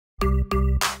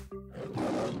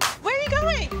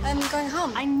I'm going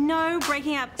home. I know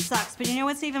breaking up sucks, but you know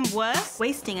what's even worse?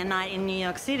 Wasting a night in New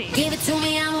York City. Give it to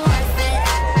me, I'm worth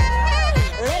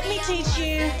it. Let me teach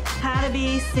you how to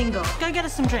be single. Go get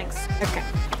us some drinks. Okay.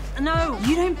 No,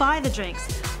 you don't buy the drinks.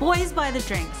 Boys buy the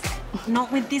drinks.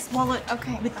 Not with this wallet.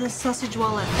 Okay. With the sausage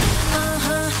wallet.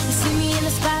 You see me in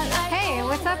the spotlight. Hey,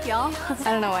 what's up, y'all?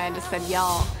 I don't know why I just said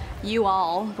y'all. You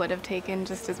all would have taken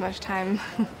just as much time.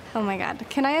 Oh my God.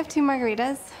 Can I have 2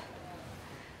 margaritas?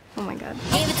 Oh my God.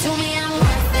 Give it to me, I'm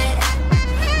worth it.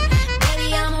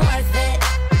 Baby, I'm worth it.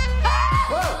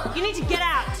 Whoa! You need to get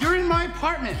out. You're in my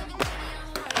apartment.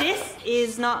 This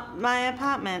is not my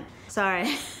apartment.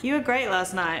 Sorry. You were great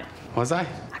last night. Was I?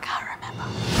 I can't remember.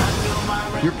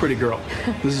 You're a pretty girl.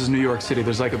 This is New York City.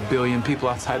 There's like 1 billion people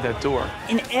outside that door.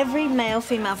 In every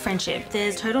male-female friendship,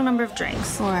 there's total number of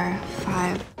drinks. 4,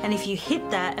 5. And if you hit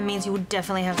that, it means you will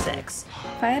definitely have sex.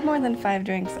 If I had more than 5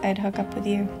 drinks, I'd hook up with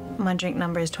you. My drink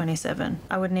number is 27.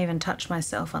 I wouldn't even touch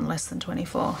myself on less than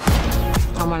 24.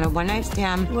 I want a one-night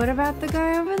stand. What about the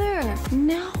guy over there?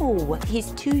 No,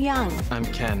 he's too young. I'm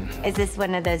Ken. Is this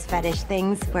one of those fetish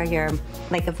things where you're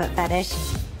like a foot fetish?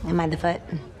 Am I the foot?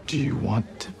 Do you want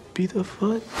to be the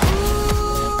foot?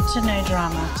 To no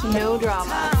drama. No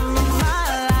drama.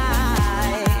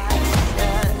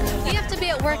 You have to be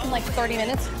at work in like 30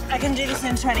 minutes. I can do this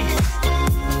in 20.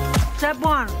 Step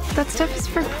 1. That stuff is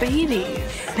for babies.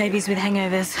 Babies with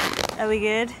hangovers. Are we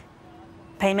good?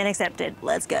 Payment accepted.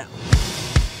 Let's go.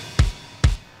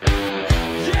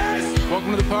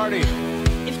 Welcome to the party.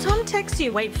 If Tom texts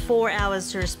you, wait 4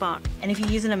 hours to respond. And if you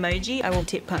use an emoji, I will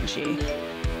tip punch you.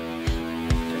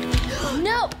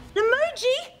 No! An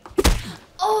emoji?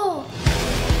 Oh!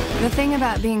 The thing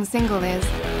about being single is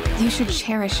you should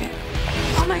cherish it.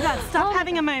 Oh my God, stop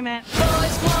having a moment.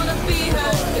 Boys wanna be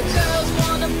her, the girls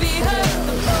wanna be her.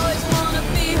 The boys wanna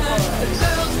be her, the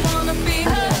girls wanna be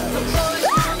her. The boys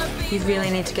wanna be You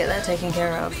really need to get that taken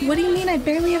care of. What do you mean? I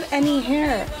barely have any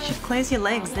hair. You should close your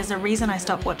legs. There's a reason I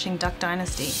stopped watching Duck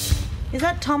Dynasty. Is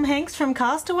that Tom Hanks from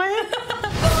Castaway?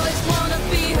 boys wanna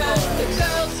be her, the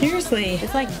girls. Seriously,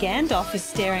 it's like Gandalf is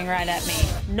staring right at me.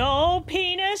 No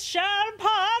penis shall part.